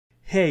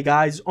Hey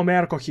guys,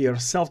 Omerko here,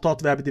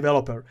 self-taught web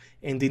developer,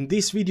 and in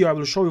this video I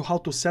will show you how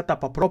to set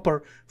up a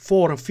proper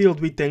form field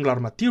with Angular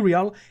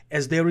material,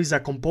 as there is a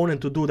component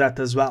to do that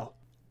as well.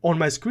 On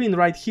my screen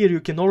right here you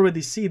can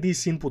already see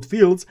these input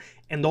fields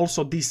and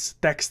also this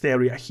text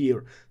area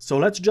here. So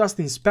let's just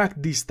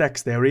inspect this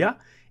text area,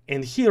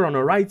 and here on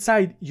the right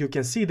side you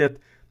can see that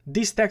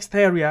this text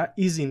area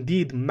is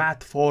indeed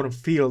mat form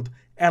field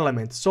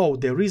element, so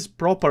there is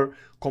proper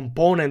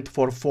component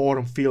for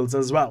form fields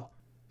as well.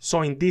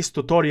 So in this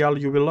tutorial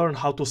you will learn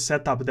how to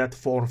set up that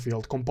form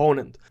field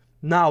component.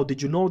 Now,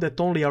 did you know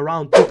that only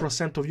around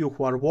 2% of you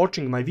who are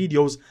watching my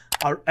videos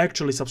are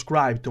actually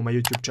subscribed to my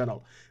YouTube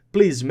channel?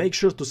 Please make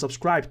sure to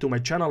subscribe to my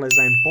channel as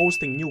I am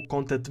posting new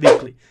content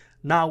weekly.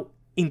 Now,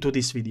 into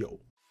this video.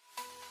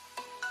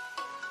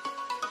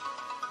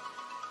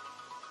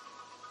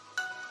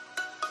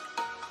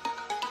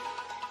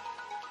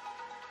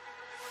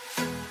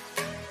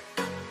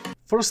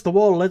 First of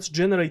all, let's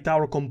generate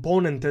our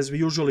component as we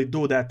usually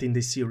do that in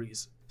this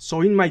series.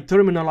 So in my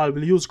terminal I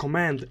will use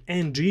command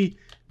ng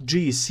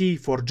gc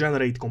for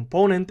generate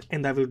component,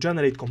 and I will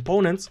generate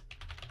components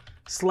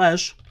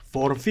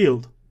 /form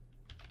field.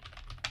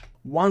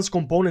 Once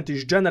component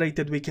is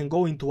generated, we can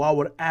go into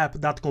our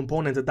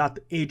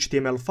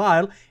app.component.html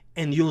file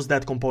and use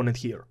that component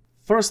here.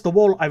 First of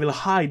all, I will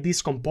hide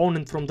this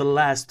component from the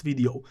last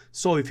video,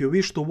 so if you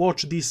wish to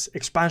watch this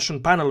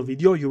expansion panel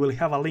video, you will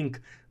have a link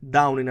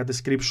down in the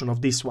description of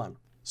this one.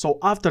 So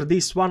after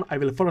this one, I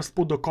will first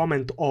put the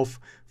comment of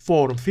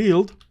form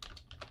field,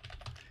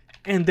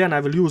 and then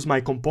I will use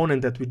my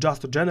component that we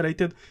just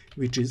generated,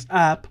 which is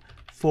app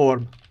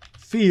form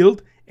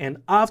field, and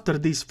after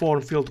this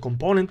form field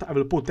component, I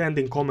will put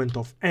ending comment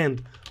of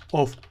end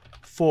of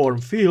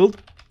form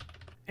field.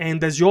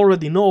 And as you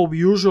already know, we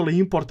usually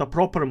import a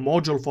proper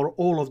module for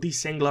all of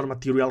these Angular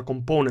material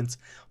components,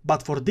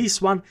 but for this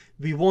one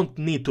we won't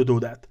need to do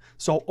that.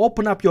 So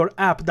open up your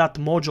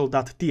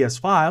app.module.ts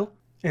file,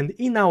 and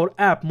in our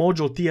app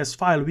module.ts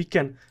file we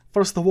can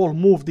first of all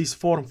move this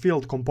form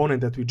field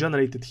component that we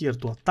generated here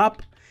to a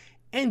top,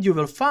 and you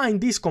will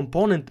find this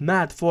component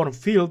mat form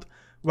field,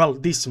 well,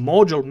 this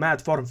module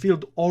mat form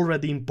field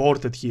already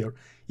imported here.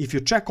 If you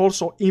check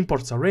also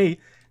imports array,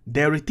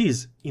 there it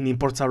is in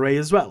imports array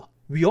as well.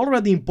 We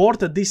already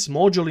imported this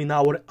module in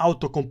our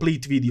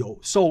autocomplete video,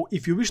 so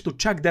if you wish to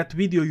check that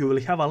video you will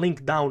have a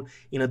link down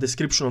in the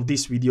description of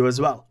this video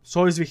as well.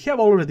 So as we have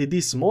already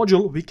this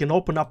module, we can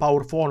open up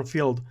our form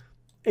field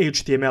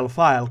HTML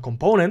file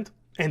component,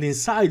 and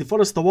inside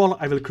first of all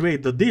I will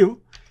create the div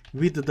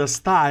with the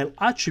style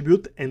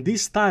attribute, and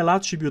this style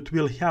attribute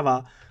will have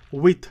a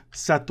width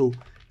set to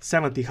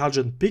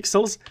 700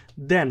 pixels,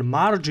 then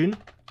margin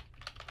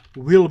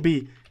will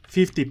be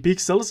 50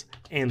 pixels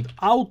and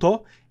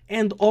auto,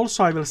 and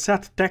also I will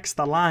set text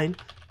align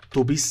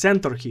to be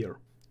center here.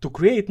 To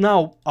create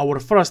now our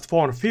first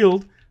form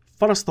field,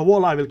 first of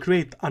all I will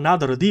create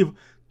another div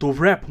to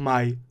wrap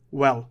my,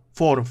 well,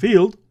 form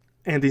field,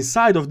 and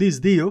inside of this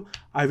div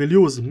I will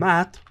use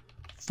mat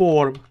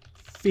form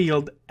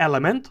field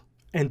element,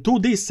 and to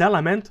this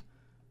element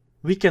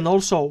we can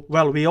also,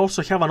 well, we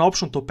also have an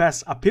option to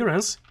pass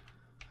appearance,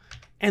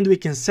 and we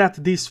can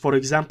set this, for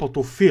example,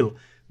 to fill.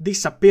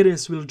 This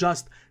appearance will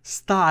just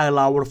style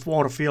our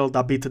form field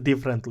a bit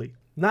differently.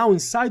 Now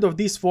inside of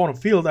this form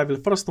field I will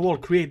first of all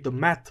create the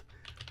mat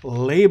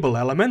label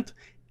element,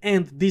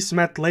 and this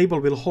mat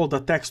label will hold the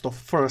text of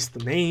first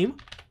name,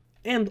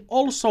 and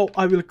also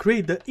I will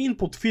create the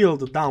input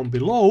field down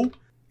below,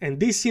 and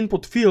this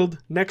input field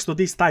next to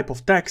this type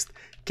of text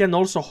can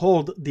also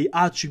hold the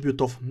attribute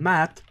of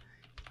mat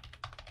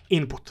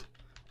input.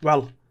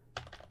 Well,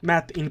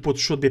 mat input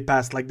should be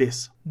passed like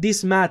this.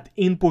 This mat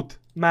input,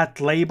 mat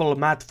label,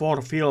 mat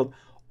form field,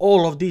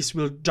 all of this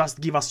will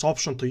just give us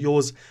option to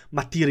use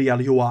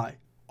material UI.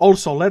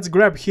 Also, let's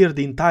grab here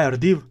the entire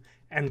div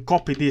and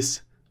copy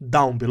this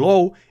down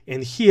below,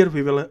 and here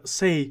we will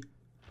say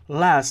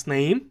last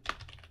name,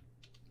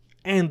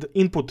 and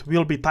input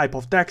will be type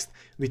of text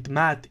with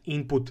mat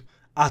input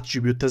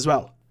attribute as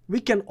well. We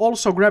can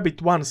also grab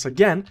it once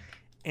again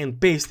and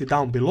paste it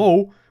down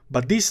below,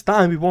 but this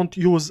time we won't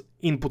use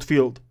input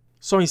field.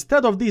 So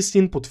instead of this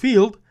input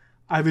field,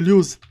 I will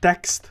use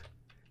text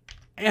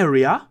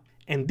area,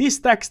 and this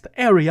text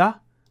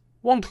area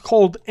won't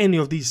hold any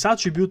of these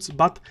attributes,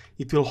 but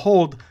it will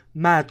hold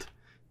mat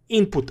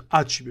input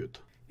attribute.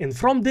 And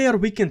from there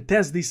we can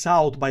test this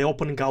out by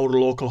opening our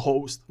local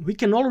host. We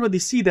can already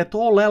see that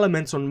all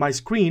elements on my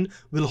screen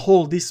will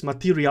hold this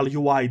material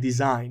UI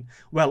design.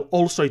 Well,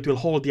 also it will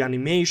hold the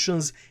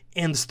animations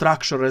and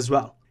structure as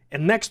well.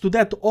 And next to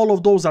that, all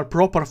of those are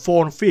proper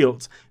form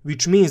fields,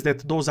 which means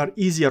that those are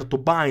easier to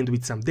bind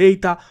with some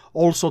data.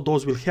 Also,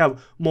 those will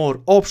have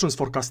more options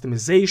for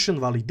customization,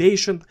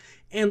 validation,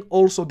 and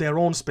also their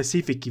own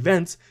specific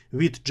events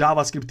with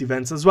JavaScript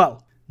events as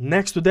well.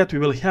 Next to that, we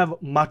will have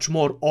much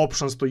more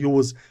options to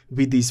use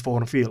with these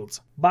form fields.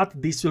 But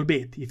this will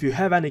be it. If you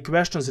have any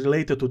questions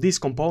related to this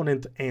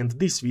component and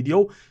this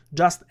video,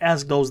 just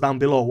ask those down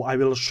below. I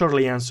will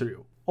surely answer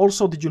you.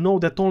 Also, did you know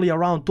that only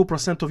around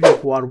 2% of you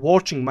who are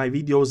watching my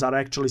videos are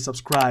actually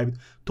subscribed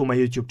to my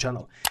YouTube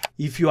channel?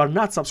 If you are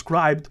not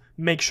subscribed,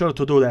 make sure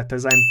to do that,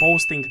 as I'm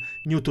posting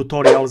new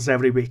tutorials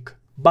every week.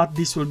 But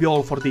this will be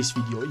all for this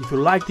video. If you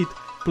liked it,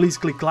 please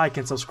click like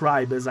and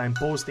subscribe, as I'm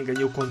posting a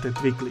new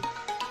content weekly.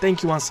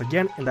 Thank you once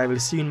again, and I will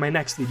see you in my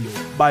next video.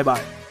 Bye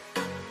bye.